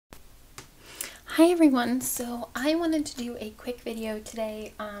Hi everyone, so I wanted to do a quick video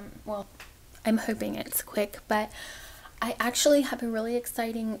today. Well, I'm hoping it's quick, but I actually have a really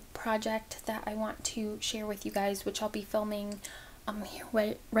exciting project that I want to share with you guys, which I'll be filming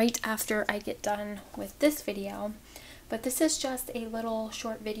right after I get done with this video. But this is just a little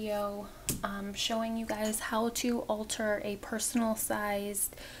short video showing you guys how to alter a personal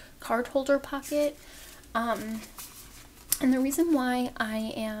sized card holder pocket. And the reason why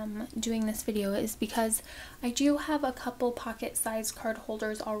I am doing this video is because I do have a couple pocket-sized card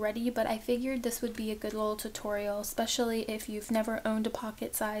holders already, but I figured this would be a good little tutorial, especially if you've never owned a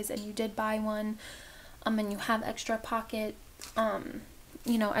pocket size and you did buy one, and you have extra pocket,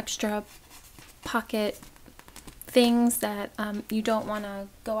 extra pocket things that you don't want to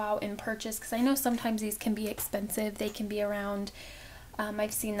go out and purchase, because I know sometimes these can be expensive. They can be around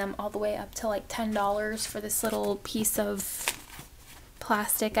I've seen them all the way up to like $10 for this little piece of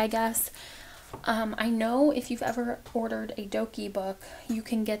plastic, I guess. I know if you've ever ordered a Doki book, you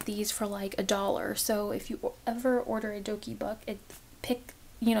can get these for like $1. So if you ever order a Doki book, pick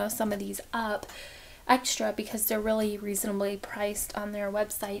some of these up extra because they're really reasonably priced on their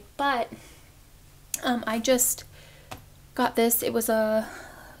website. But I just got this. It was a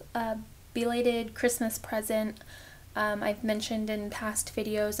belated Christmas present. I've mentioned in past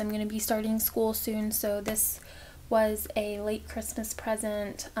videos I'm going to be starting school soon, so this was a late Christmas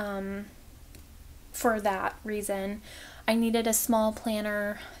present for that reason. I needed a small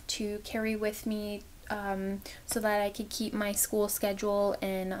planner to carry with me so that I could keep my school schedule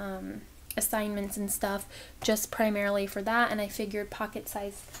and assignments and stuff, just primarily for that, and I figured pocket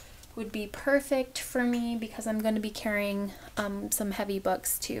size would be perfect for me because I'm going to be carrying some heavy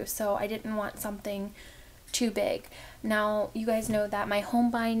books too, so I didn't want something too big. Now you guys know that my home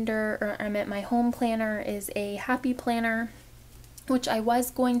binder, or I meant my home planner, is a happy planner, which I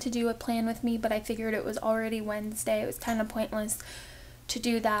was going to do a plan with me, but I figured it was already Wednesday. It was kind of pointless to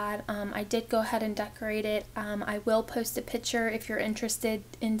do that. I did go ahead and decorate it. I will post a picture if you're interested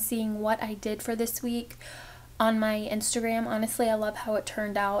in seeing what I did for this week on my Instagram. Honestly, I love how it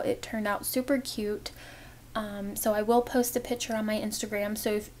turned out. It turned out super cute. So I will post a picture on my Instagram,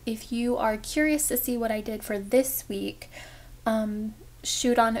 so if you are curious to see what I did for this week,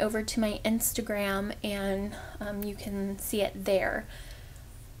 shoot on over to my Instagram and you can see it there,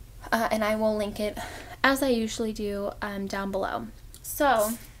 and I will link it as I usually do down below.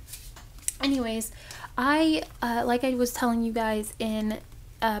 So anyways, like I was telling you guys in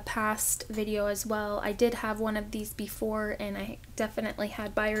a past video as well, I did have one of these before and I definitely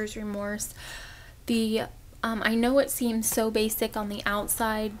had buyer's remorse. I know it seems so basic on the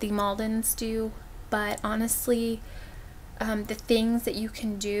outside, the Maldens do, but honestly, the things that you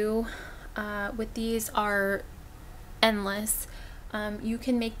can do with these are endless. You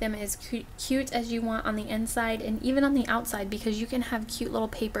can make them as cute as you want on the inside and even on the outside, because you can have cute little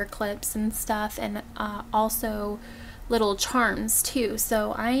paper clips and stuff, and also little charms too.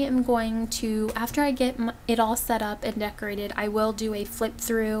 So I am going to, after I get it all set up and decorated, I will do a flip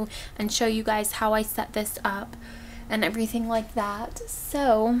through and show you guys how I set this up and everything like that.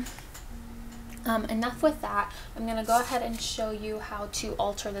 So enough with that. I'm gonna go ahead and show you how to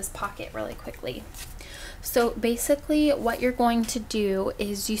alter this pocket really quickly. So basically what you're going to do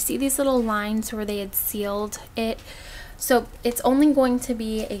is, you see these little lines where they had sealed it, so it's only going to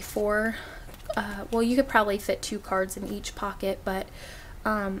be a well, you could probably fit 2 cards in each pocket, but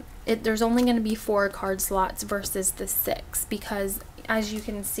there's only going to be 4 card slots versus the 6, because as you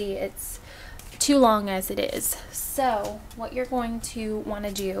can see, it's too long as it is. So what you're going to want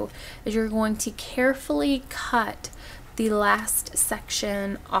to do is you're going to carefully cut the last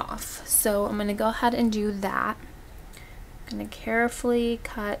section off. So I'm going to go ahead and do that. I'm going to carefully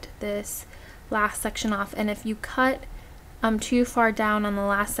cut this last section off, and if you cut too far down on the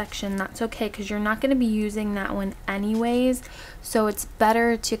last section, that's okay, because you're not going to be using that one anyways, so it's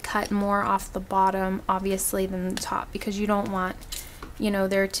better to cut more off the bottom obviously than the top, because you don't want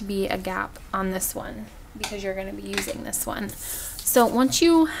there to be a gap on this one, because you're going to be using this one. So once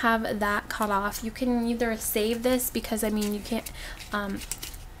you have that cut off, you can either save this, because I mean you can't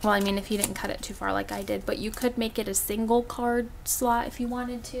well, I mean if you didn't cut it too far like I did, but you could make it a single card slot if you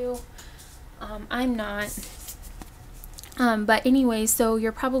wanted to. I'm not. But anyway, so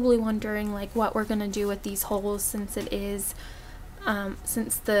you're probably wondering like what we're gonna do with these holes, since it is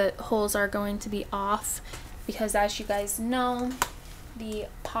since the holes are going to be off, because as you guys know, the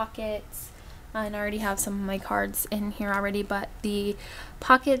pockets, and I already have some of my cards in here already, but the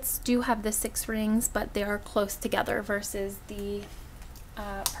pockets do have the 6 rings, but they are close together versus the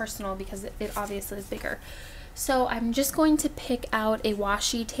personal, because it obviously is bigger. So I'm just going to pick out a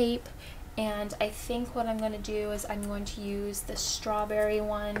washi tape And I think what I'm going to do is I'm going to use the strawberry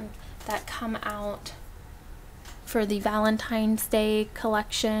one that come out for the Valentine's Day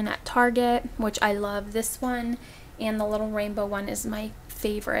collection at Target, which I love this one, and the little rainbow one is my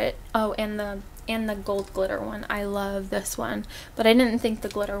favorite. Oh, and the gold glitter one. I love this one, but I didn't think the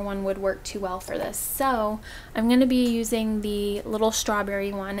glitter one would work too well for this. So I'm going to be using the little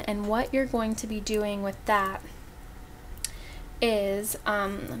strawberry one, and what you're going to be doing with that is,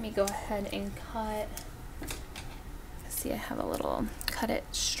 let me go ahead and cut. See, I have a little, cut it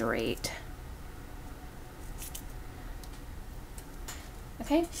straight.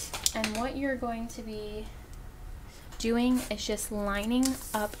 Okay, and what you're going to be doing is just lining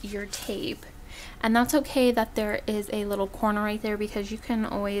up your tape. And that's okay that there is a little corner right there, because you can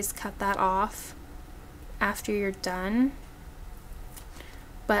always cut that off after you're done.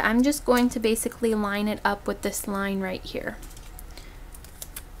 But I'm just going to basically line it up with this line right here.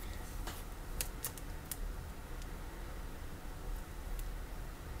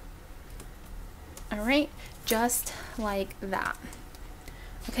 All right, just like that.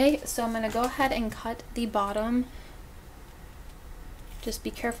 Okay, so I'm going to go ahead and cut the bottom. Just be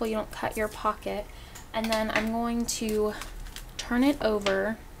careful you don't cut your pocket. And then I'm going to turn it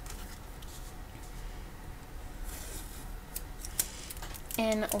over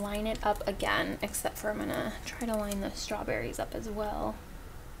and line it up again, except for I'm going to try to line the strawberries up as well.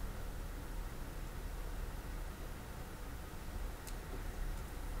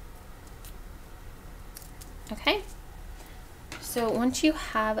 Okay, so once you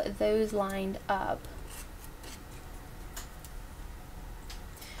have those lined up,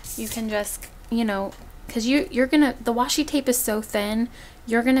 you can just, you know, because you're gonna, the washi tape is so thin,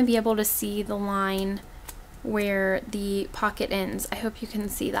 you're gonna be able to see the line where the pocket ends. I hope you can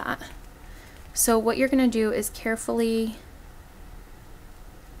see that. So what you're gonna do is carefully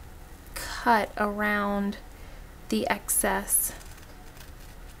cut around the excess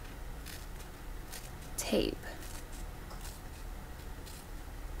tape.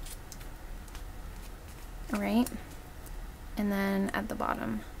 All right, and then at the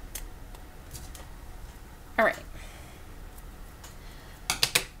bottom. All right.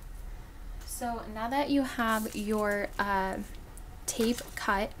 So now that you have your tape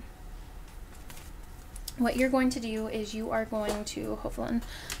cut, what you're going to do is you are going to, hopefully,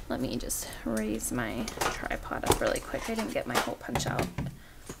 let me just raise my tripod up really quick. I didn't get my hole punch out.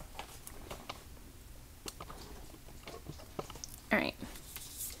 All right.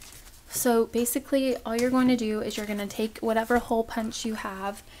 So basically all you're going to do is you're going to take whatever hole punch you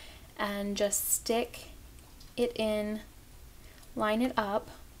have and just stick it in, line it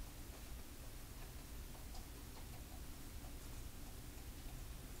up.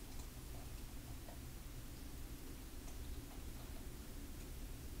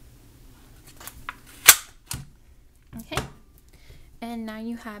 Okay. And now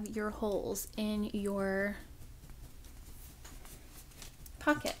you have your holes in your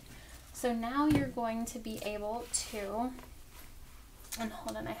pocket. So now you're going to be able to, and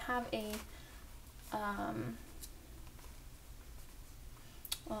hold on, I have a,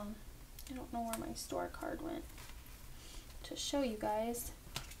 well, I don't know where my store card went to show you guys,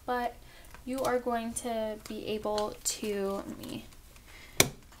 but you are going to be able to, let me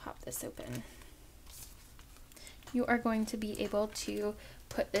pop this open. You are going to be able to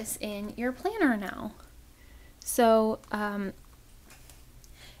put this in your planner now. So,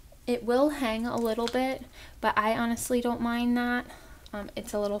 it will hang a little bit, but I honestly don't mind that.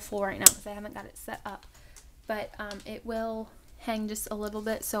 It's a little full right now because I haven't got it set up, but it will hang just a little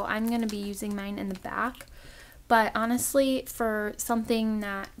bit, so I'm going to be using mine in the back. But honestly, for something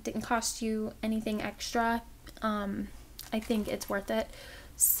that didn't cost you anything extra, I think it's worth it.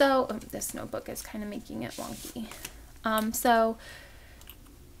 So this notebook is kind of making it wonky. So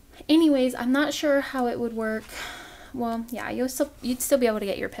anyways, I'm not sure how it would work. Well, yeah, you'd still be able to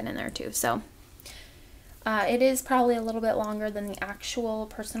get your pin in there too. So it is probably a little bit longer than the actual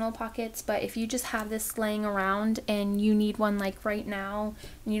personal pockets, but if you just have this laying around and you need one like right now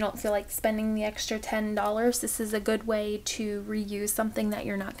and you don't feel like spending the extra $10, this is a good way to reuse something that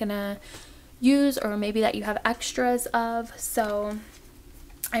you're not gonna use, or maybe that you have extras of. So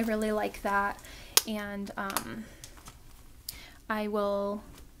I really like that, and I will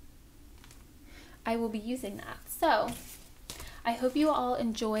be using that. So I hope you all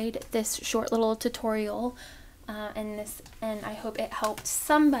enjoyed this short little tutorial, and I hope it helped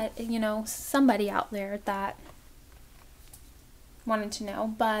somebody, you know, somebody out there that wanted to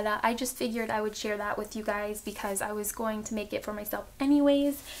know. But I just figured I would share that with you guys because I was going to make it for myself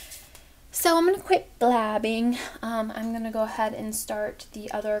anyways. So I'm going to quit blabbing. I'm going to go ahead and start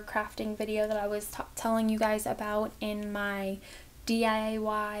the other crafting video that I was telling you guys about in my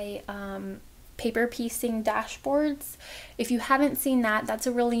DIY paper piecing dashboards. If you haven't seen that, that's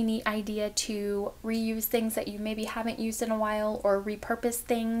a really neat idea to reuse things that you maybe haven't used in a while, or repurpose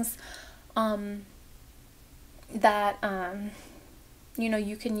things that you know,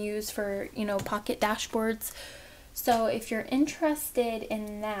 you can use for, you know, pocket dashboards. So if you're interested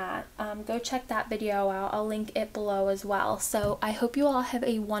in that, go check that video out. I'll link it below as well. So I hope you all have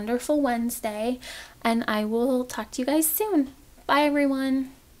a wonderful Wednesday, and I will talk to you guys soon. Bye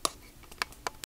everyone.